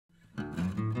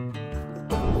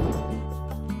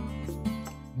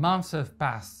Months have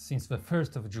passed since the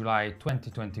 1st of July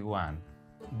 2021,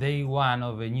 day one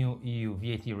of a new EU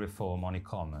VAT reform on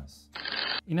e-commerce.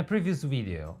 In a previous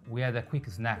video, we had a quick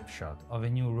snapshot of the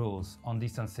new rules on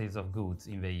distance sales of goods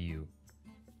in the EU.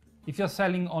 If you're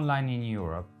selling online in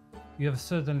Europe, you have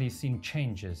certainly seen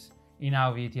changes in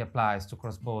how VAT applies to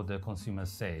cross-border consumer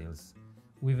sales,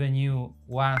 with a new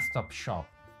one-stop shop,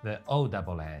 the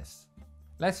OSS.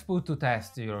 Let's put to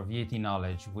test your VAT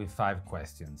knowledge with 5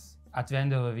 questions. At the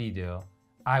end of the video,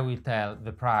 I will tell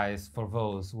the price for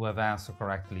those who have answered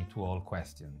correctly to all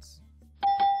questions.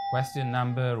 Question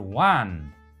number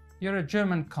 1. You're a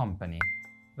German company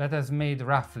that has made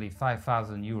roughly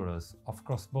 5,000 euros of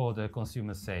cross-border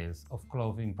consumer sales of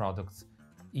clothing products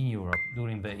in Europe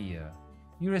during the year.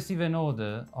 You receive an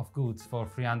order of goods for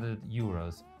 300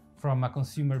 euros from a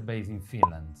consumer based in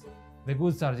Finland. The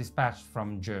goods are dispatched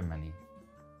from Germany.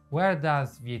 Where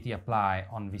does VAT apply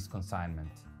on this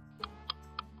consignment?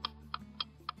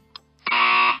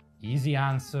 Easy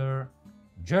answer,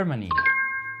 Germany.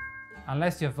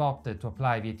 Unless you have opted to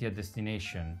apply VAT at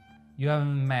destination, you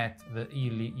haven't met the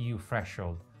yearly EU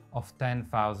threshold of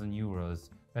 10,000 euros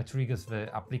that triggers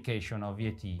the application of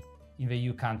VAT in the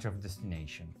EU country of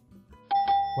destination.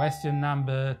 Question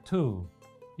number 2.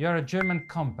 You're a German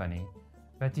company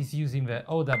that is using the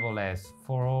OSS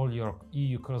for all your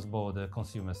EU cross-border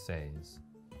consumer sales.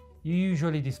 You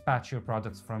usually dispatch your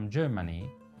products from Germany,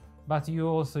 but you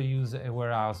also use a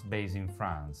warehouse based in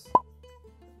France.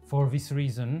 For this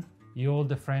reason, you hold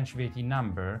the French VAT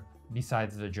number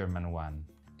besides the German one.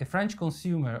 A French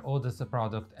consumer orders a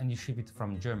product and you ship it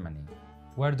from Germany.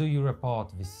 Where do you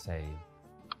report this sale?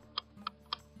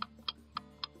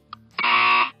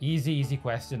 Easy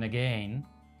question again.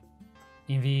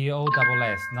 In the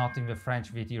OSS, not in the French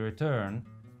VAT return,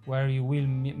 where you will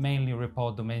mainly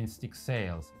report domestic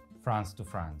sales, France to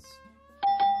France.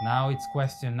 Now it's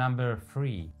question number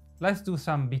 3. Let's do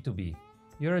some B2B.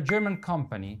 You're a German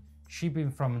company shipping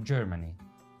from Germany.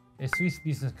 A Swiss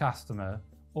business customer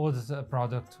orders a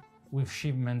product with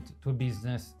shipment to a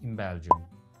business in Belgium.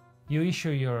 You issue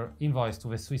your invoice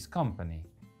to a Swiss company.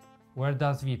 Where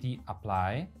does VAT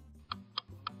apply?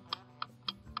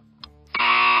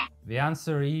 The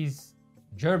answer is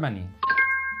Germany.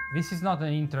 This is not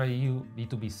an intra-EU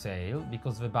B2B sale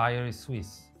because the buyer is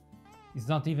Swiss. It's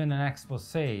not even an export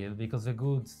sale because the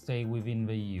goods stay within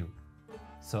the EU.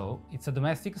 So it's a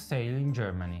domestic sale in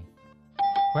Germany.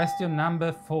 Question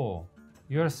number 4.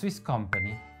 You're a Swiss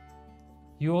company.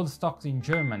 You hold stocks in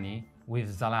Germany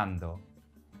with Zalando.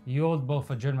 You hold both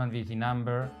a German VAT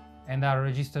number and are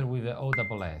registered with the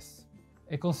OSS.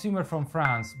 A consumer from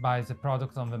France buys a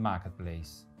product on the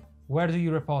marketplace. Where do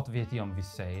you report VAT on this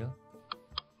sale?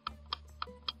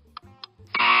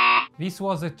 This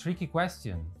was a tricky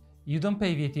question. You don't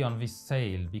pay VAT on this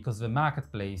sale because the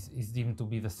marketplace is deemed to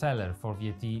be the seller for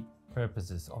VAT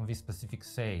purposes on this specific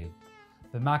sale.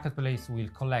 The marketplace will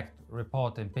collect,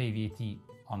 report and pay VAT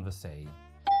on the sale.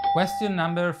 Question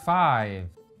number 5.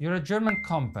 You're a German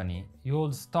company. You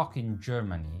hold stock in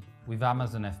Germany with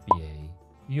Amazon FBA.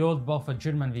 You hold both a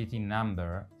German VAT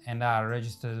number and are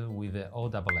registered with the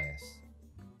OSS.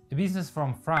 A business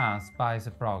from France buys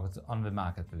a product on the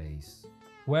marketplace.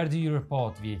 Where do you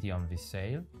report VAT on this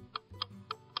sale?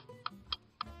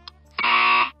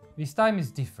 This time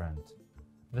is different.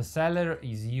 The seller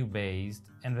is EU-based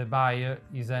and the buyer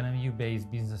is an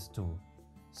EU-based business too.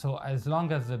 So as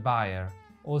long as the buyer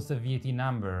holds the VAT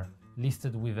number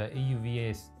listed with the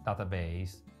EUVS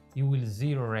database, you will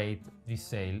zero rate this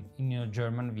sale in your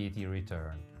German VAT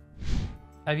return.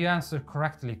 Have you answered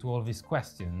correctly to all these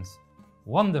questions?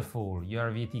 Wonderful, you are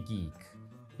a VAT geek.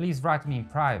 Please write me in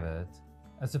private.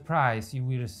 As a prize, you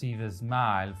will receive a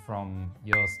smile from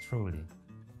yours truly.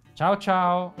 Ciao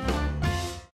ciao!